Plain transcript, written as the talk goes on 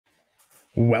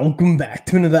Welcome back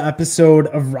to another episode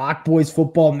of Rock Boys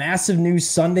Football. Massive news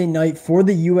Sunday night for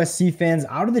the USC fans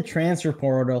out of the transfer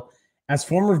portal as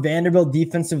former Vanderbilt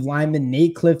defensive lineman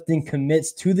Nate Clifton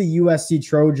commits to the USC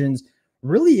Trojans.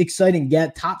 Really exciting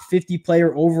get. Top 50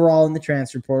 player overall in the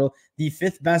transfer portal. The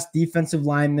fifth best defensive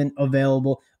lineman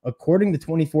available, according to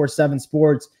 24/7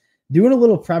 Sports. Doing a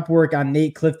little prep work on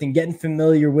Nate Clifton, getting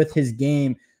familiar with his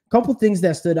game. A couple things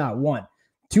that stood out. One,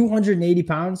 280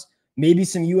 pounds. Maybe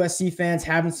some USC fans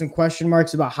having some question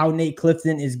marks about how Nate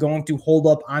Clifton is going to hold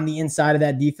up on the inside of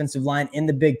that defensive line in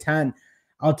the Big Ten.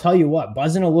 I'll tell you what,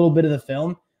 buzzing a little bit of the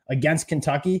film against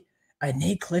Kentucky,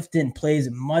 Nate Clifton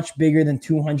plays much bigger than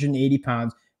 280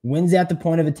 pounds, wins at the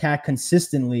point of attack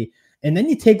consistently. And then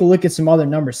you take a look at some other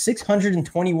numbers,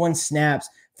 621 snaps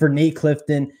for Nate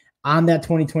Clifton on that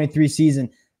 2023 season.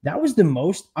 That was the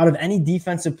most out of any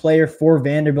defensive player for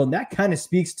Vanderbilt. And that kind of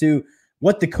speaks to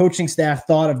what the coaching staff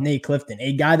thought of Nate Clifton,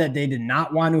 a guy that they did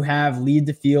not want to have lead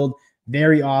the field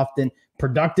very often.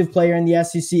 Productive player in the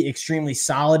SEC, extremely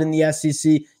solid in the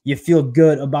SEC. You feel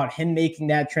good about him making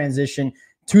that transition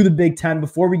to the Big Ten.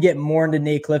 Before we get more into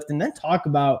Nate Clifton, then talk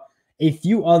about a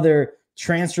few other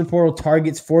transfer portal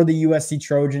targets for the USC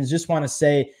Trojans. Just want to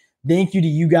say thank you to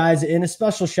you guys and a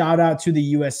special shout out to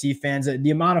the USC fans. The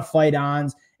amount of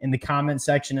fight-ons in the comment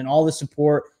section and all the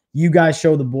support you guys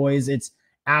show the boys, it's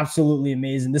absolutely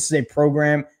amazing. This is a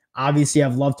program, obviously,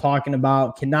 I've loved talking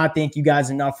about. Cannot thank you guys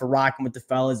enough for rocking with the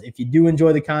fellas. If you do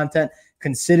enjoy the content,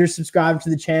 consider subscribing to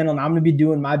the channel, and I'm going to be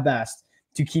doing my best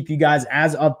to keep you guys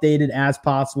as updated as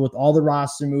possible with all the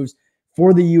roster moves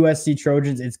for the USC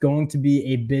Trojans. It's going to be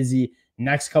a busy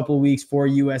next couple of weeks for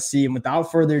USC. And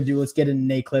without further ado, let's get into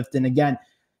Nate Clifton. Again,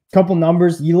 a couple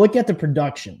numbers. You look at the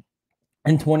production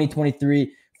in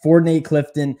 2023 for Nate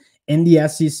Clifton in the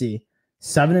SEC.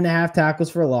 7.5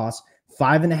 tackles for a loss,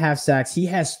 5.5 sacks. He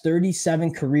has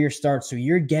 37 career starts. So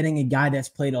you're getting a guy that's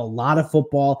played a lot of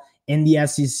football in the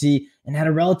SEC and at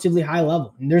a relatively high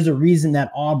level. And there's a reason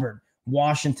that Auburn,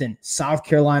 Washington, South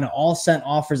Carolina all sent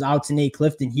offers out to Nate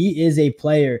Clifton. He is a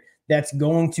player that's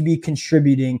going to be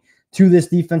contributing to this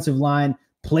defensive line.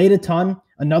 Played a ton.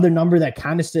 Another number that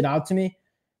kind of stood out to me,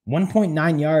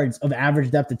 1.9 yards of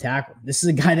average depth of tackle. This is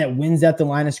a guy that wins at the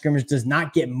line of scrimmage, does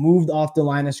not get moved off the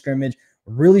line of scrimmage.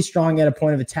 Really strong at a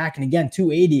point of attack. And again,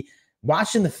 280.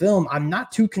 Watching the film, I'm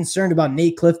not too concerned about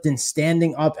Nate Clifton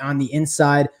standing up on the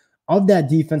inside of that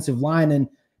defensive line. And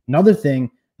another thing,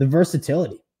 the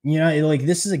versatility. You know, like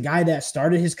this is a guy that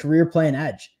started his career playing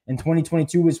edge. In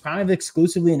 2022 was kind of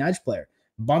exclusively an edge player.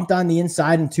 Bumped on the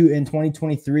inside in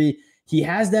 2023. He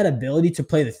has that ability to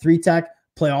play the 3-tech,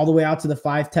 play all the way out to the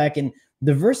 5-tech. And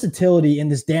the versatility in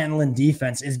this Dantlin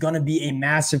defense is going to be a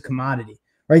massive commodity.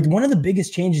 Right, one of the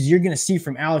biggest changes you're going to see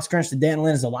from Alex Grinch to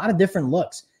Dantlin is a lot of different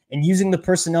looks and using the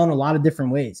personnel in a lot of different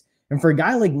ways. And for a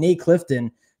guy like Nate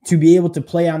Clifton to be able to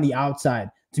play on the outside,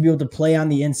 to be able to play on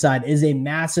the inside is a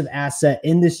massive asset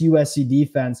in this USC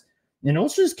defense. And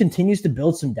also just continues to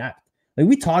build some depth. Like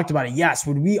we talked about it. Yes,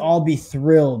 would we all be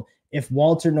thrilled if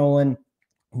Walter Nolan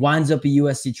winds up a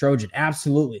USC Trojan?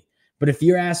 Absolutely. But if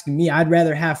you're asking me, I'd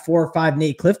rather have 4 or 5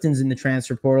 Nate Cliftons in the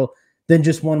transfer portal than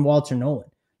just one Walter Nolan.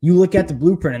 You look at the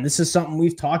blueprint, and this is something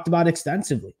we've talked about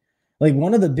extensively. Like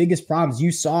one of the biggest problems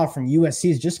you saw from USC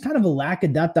is just kind of a lack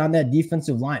of depth on that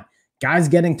defensive line. Guys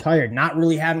getting tired, not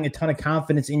really having a ton of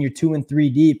confidence in your 2 and 3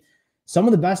 deep. Some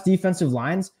of the best defensive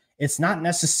lines, it's not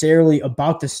necessarily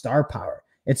about the star power.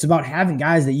 It's about having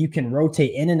guys that you can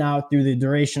rotate in and out through the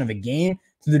duration of a game,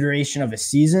 through the duration of a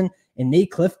season. And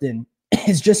Nate Clifton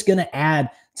is just going to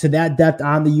add to that depth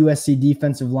on the USC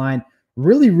defensive line.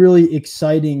 Really, really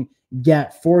exciting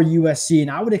get for USC, and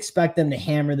I would expect them to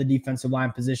hammer the defensive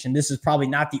line position. This is probably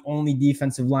not the only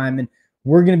defensive lineman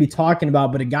we're going to be talking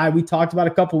about, but a guy we talked about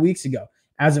a couple weeks ago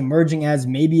as emerging as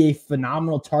maybe a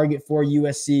phenomenal target for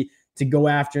USC to go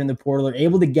after in the portal, are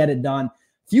able to get it done.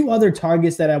 A few other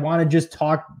targets that I want to just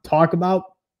talk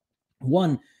about.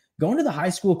 One, going to the high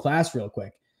school class real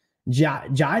quick.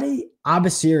 Jide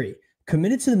Abasiri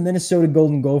committed to the Minnesota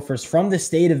Golden Gophers from the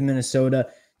state of Minnesota,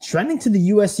 trending to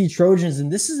the USC Trojans.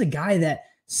 And this is a guy that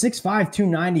 6'5",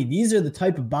 290. These are the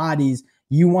type of bodies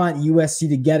you want USC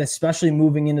to get, especially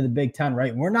moving into the Big Ten,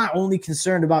 right? We're not only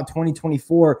concerned about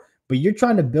 2024, but you're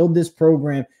trying to build this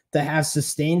program to have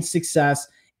sustained success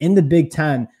in the Big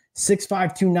Ten.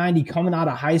 6'5", 290 coming out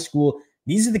of high school.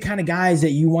 These are the kind of guys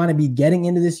that you want to be getting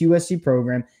into this USC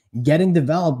program, getting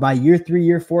developed by year 3,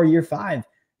 year 4, year 5.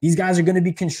 These guys are going to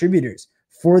be contributors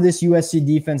for this USC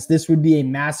defense. This would be a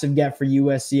massive get for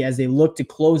USC as they look to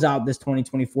close out this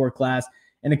 2024 class.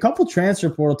 And a couple transfer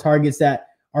portal targets that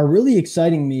are really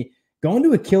exciting me. Going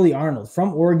to Achille Arnold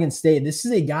from Oregon State. This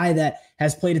is a guy that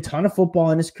has played a ton of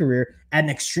football in his career at an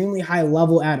extremely high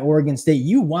level at Oregon State.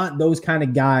 You want those kind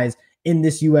of guys in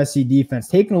this USC defense.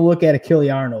 Taking a look at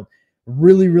Achille Arnold,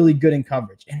 really, really good in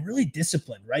coverage and really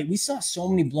disciplined, right? We saw so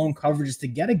many blown coverages. To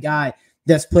get a guy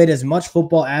that's played as much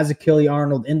football as Achille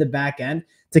Arnold in the back end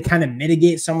to kind of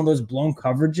mitigate some of those blown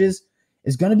coverages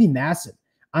is going to be massive.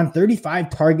 On 35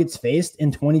 targets faced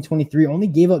in 2023, only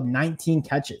gave up 19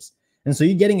 catches. And so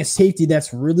you're getting a safety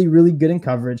that's really, really good in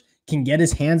coverage, can get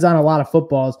his hands on a lot of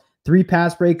footballs, 3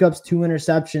 pass breakups, 2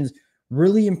 interceptions,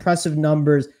 really impressive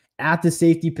numbers at the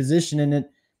safety position. And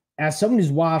as someone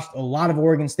who's watched a lot of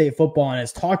Oregon State football and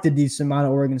has talked a decent amount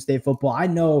of Oregon State football, I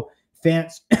know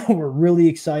fans were really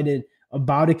excited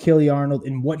about Achille Arnold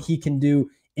and what he can do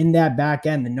in that back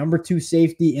end. The number 2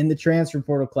 safety in the transfer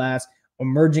portal class,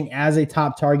 emerging as a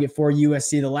top target for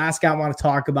USC. The last guy I want to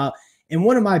talk about, and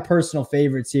one of my personal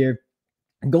favorites here,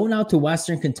 going out to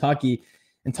Western Kentucky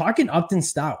and talking Upton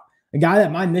Stout, a guy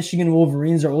that my Michigan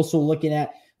Wolverines are also looking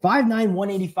at. 5'9",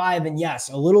 185, and yes,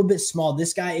 a little bit small.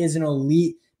 This guy is an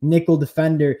elite nickel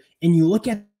defender, and you look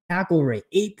at tackle rate,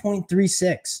 8.36.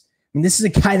 I mean, this is a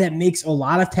guy that makes a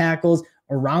lot of tackles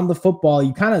around the football.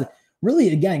 You kind of really,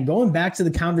 again, going back to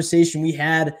the conversation we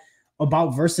had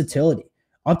about versatility.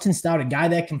 Upton Stout, a guy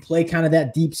that can play kind of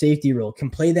that deep safety role, can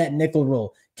play that nickel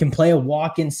role, can play a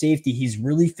walk-in safety. He's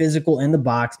really physical in the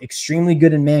box, extremely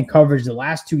good in man coverage. The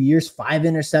last 2 years, 5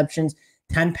 interceptions,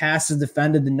 10 passes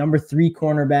defended, the number 3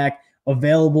 cornerback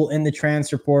available in the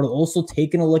transfer portal. Also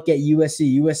taking a look at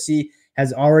USC. USC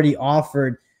has already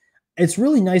offered. It's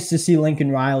really nice to see Lincoln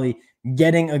Riley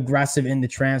getting aggressive in the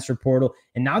transfer portal.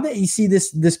 And now that you see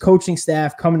this coaching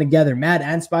staff coming together, Matt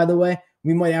Entz, by the way,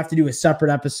 we might have to do a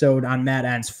separate episode on Matt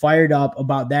Entz, fired up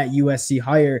about that USC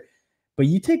hire. But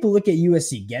you take a look at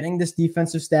USC getting this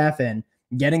defensive staff in,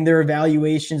 getting their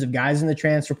evaluations of guys in the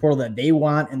transfer portal that they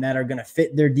want and that are going to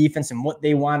fit their defense and what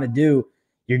they want to do.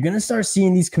 You're going to start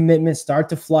seeing these commitments start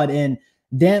to flood in.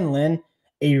 Dan Lynn,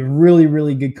 a really,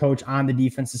 really good coach on the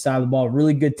defensive side of the ball,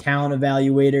 really good talent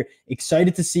evaluator.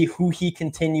 Excited to see who he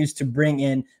continues to bring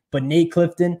in. But Nate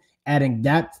Clifton, adding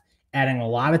depth, adding a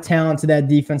lot of talent to that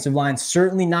defensive line.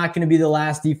 Certainly not going to be the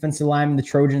last defensive lineman the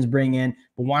Trojans bring in,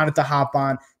 but wanted to hop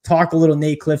on, talk a little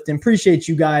Nate Clifton. Appreciate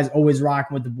you guys always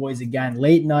rocking with the boys again.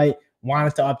 Late night,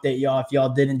 wanted to update y'all. If y'all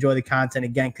did enjoy the content,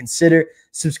 again, consider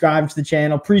subscribing to the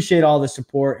channel. Appreciate all the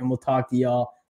support, and we'll talk to y'all